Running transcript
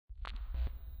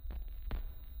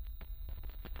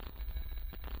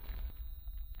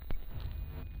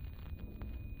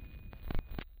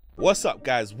What's up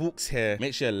guys, Walkz here.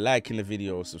 Make sure you're liking the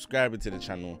video, subscribing to the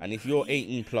channel, and if you're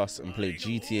 18 plus and play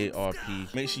GTA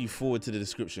RP, make sure you forward to the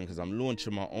description because I'm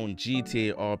launching my own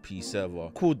GTA RP server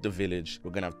called The Village.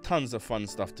 We're gonna have tons of fun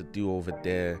stuff to do over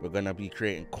there. We're gonna be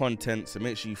creating content, so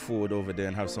make sure you forward over there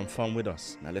and have some fun with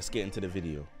us. Now let's get into the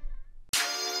video.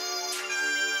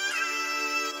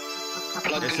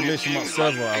 Let's mention my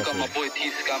server out. Pick up my boy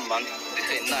T-Scam, man.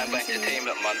 This ain't nothing but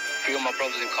entertainment, man. 3 of my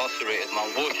brothers incarcerated,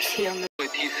 man. Boy T-Scam.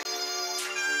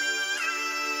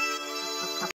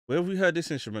 Where have we heard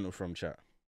this instrumental from, chat?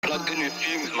 Plugged in with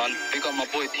Fumez, man. Pick up my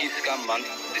boy T-Scam, man.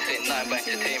 This ain't nothing but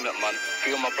entertainment, man.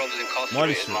 3 of my brothers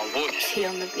incarcerated, man. T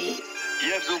on the beat.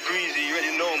 Yeah, so breezy, you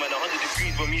already know, man. 100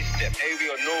 degrees when me step, heavy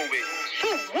or no way.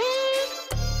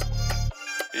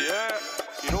 Yeah,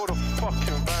 you know the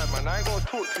fucking vibe, man. I ain't gonna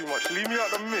talk too much. Leave me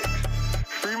out the mix.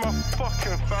 Free my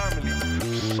fucking family.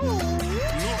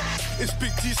 It's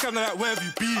Big T-Scam like where have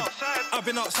you been? Outside. I've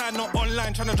been outside, not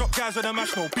online, trying to drop guys with a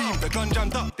mash no beam. The gun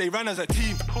jammed up, they ran as a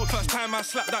team. First time I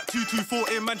slapped that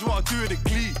 2-2-4 in, man, what I do with a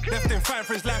glee. Left him fighting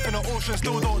for his life in the ocean,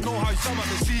 still don't know how he swam at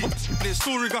the sea. This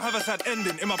story gonna have a sad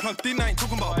ending. In my plugged in, I ain't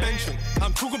talking about benching.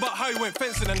 I'm talking about how he went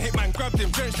fencing and Hitman grabbed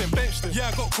him, drenched him, benched him. Yeah,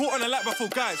 I got caught on the lap before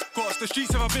guys. Got us the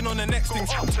streets, have I been on the next thing?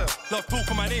 Love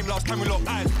talking my name, last time we locked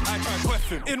eyes. I try and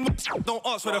question. In don't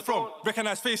ask where they're from.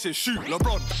 Recognize faces, shoot,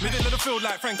 LeBron. Middle of the field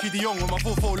like Frankie de Jong. With my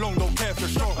 4-4 long, don't care if you're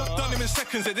strong. Done him in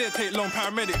seconds, it didn't take long.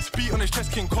 Paramedics, beat on his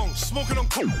chest, King Kong. Smoking on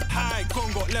coke. High,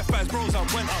 gone, got left by his bros, I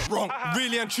went out wrong.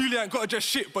 Really and truly, I ain't got to just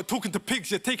shit. But talking to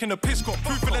pigs, you're taking a piss. Got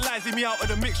proof of the lies, leave me out of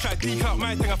the mix. Try to leak out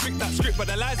my thing, I think that script. But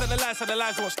the lies are the lies, so the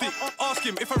lies won't stick. Ask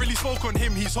him if I really spoke on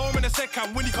him. He's home in a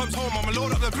second. When he comes home, I'ma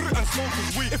load up the brute and smoke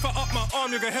his weed. If I up my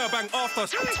arm, you're gonna hear a bang after.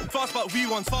 Fast, but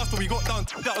V1's faster, we got down.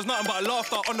 That was nothing but a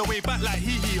laughter on the way back, like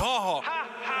hee hee ha ha.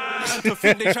 And to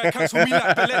think they try to cancel me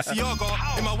like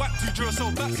Balenciaga. In my whack 2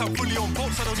 Duracell backs, I'm fully on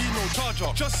bolts, I don't need no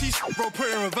charger. Just see bro, put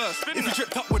it in reverse. If he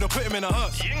tripped up, would've put him in a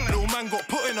hearse. Little man got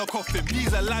put in a coffin.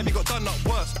 He's alive, he got done up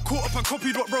worse. Caught up and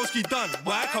copied what broski done.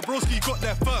 Why? Cause broski got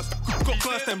there first. Got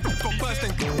burst then, got burst then,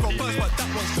 got burst, but that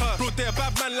one's cursed. Bro, they're a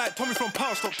bad man like Tommy from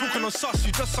Power. Stop talking on sus,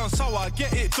 you just sound sour. I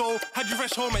get it though. Had you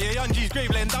fresh home at your young G's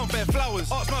grave, laying down bare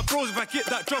flowers. Ask my bros if I get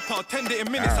that drop, I'll tend it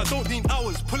in minutes. I don't need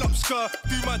hours. Pull up skirt,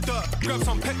 do my dirt, grab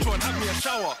some petrol and have me a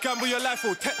shower. Gamble your life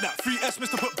or tech that. 3S,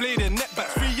 Mr. Put blade in, neck back.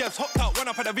 3 years, hopped out, went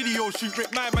up at a video shoot.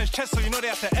 Rip my man's chest, so you know they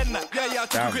have to end that. Yeah, I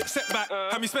took a quick setback.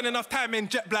 Had me spend enough time in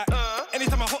jet black.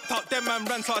 Anytime I hopped out, them man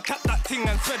ran, so I tapped that thing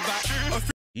and sped back.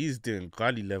 He's doing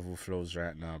gully level flows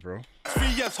right now, bro. 3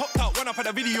 years, hopped out, went up at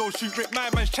a video shoot. Rip my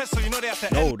man's chest, so you know they have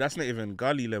to end. No, that's not even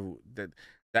gully level.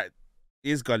 That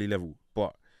is gully level,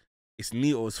 but it's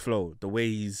Nito's flow. The way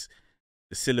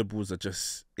the syllables are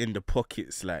just in the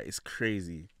pockets, like it's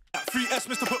crazy. 3S,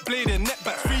 Mr. Put blade in, neck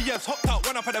back. 3 years, hopped out,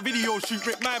 went up at a video shoot.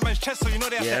 Rip my man's chest, so you know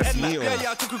they have to end that.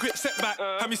 Yeah, I took a quick setback.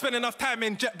 Had me spend enough time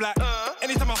in jet black.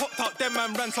 Anytime I hopped out, them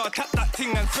man ran, so I tapped that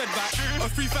thing and sped back. A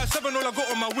 357, all I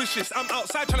got on my wish list. I'm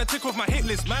outside trying to tick off my hit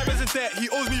list. My man's is there, he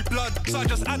owes me blood, so I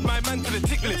just add my man to the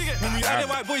tick list. When we add a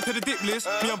white boy to the dip list,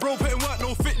 me and bro putting work,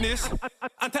 no fitness.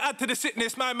 And to add to the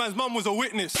sickness, my man's mum was a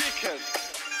witness.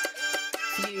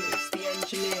 Fumez, the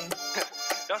engineer.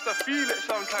 Just to feel it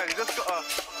sometimes, you just gotta.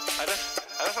 I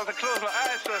just have to close my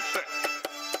eyes for a sec.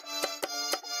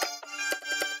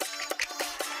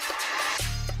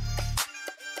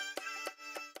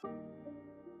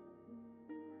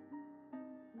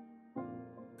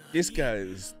 This guy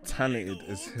is talented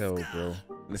as hell, bro.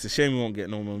 And it's a shame we won't get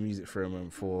no more music from him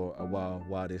for a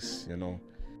while this,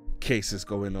 case is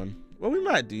going on. Well, we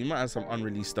might do. He might have some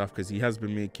unreleased stuff because he has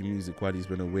been making music while he's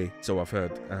been away. So I've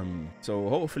heard. So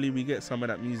hopefully we get some of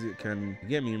that music and you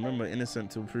get me. Remember,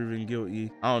 innocent till proven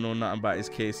guilty. I don't know nothing about his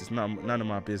case. It's none of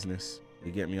my business.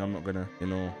 You get me? I'm not gonna,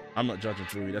 I'm not judging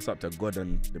for you. That's up to God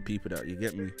and the people that, you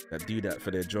get me, that do that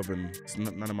for their job, and it's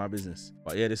none of my business.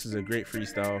 But yeah, this is a great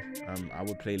freestyle. I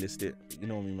would playlist it. You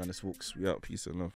know me, man. It's Walkz. We out. Peace and love.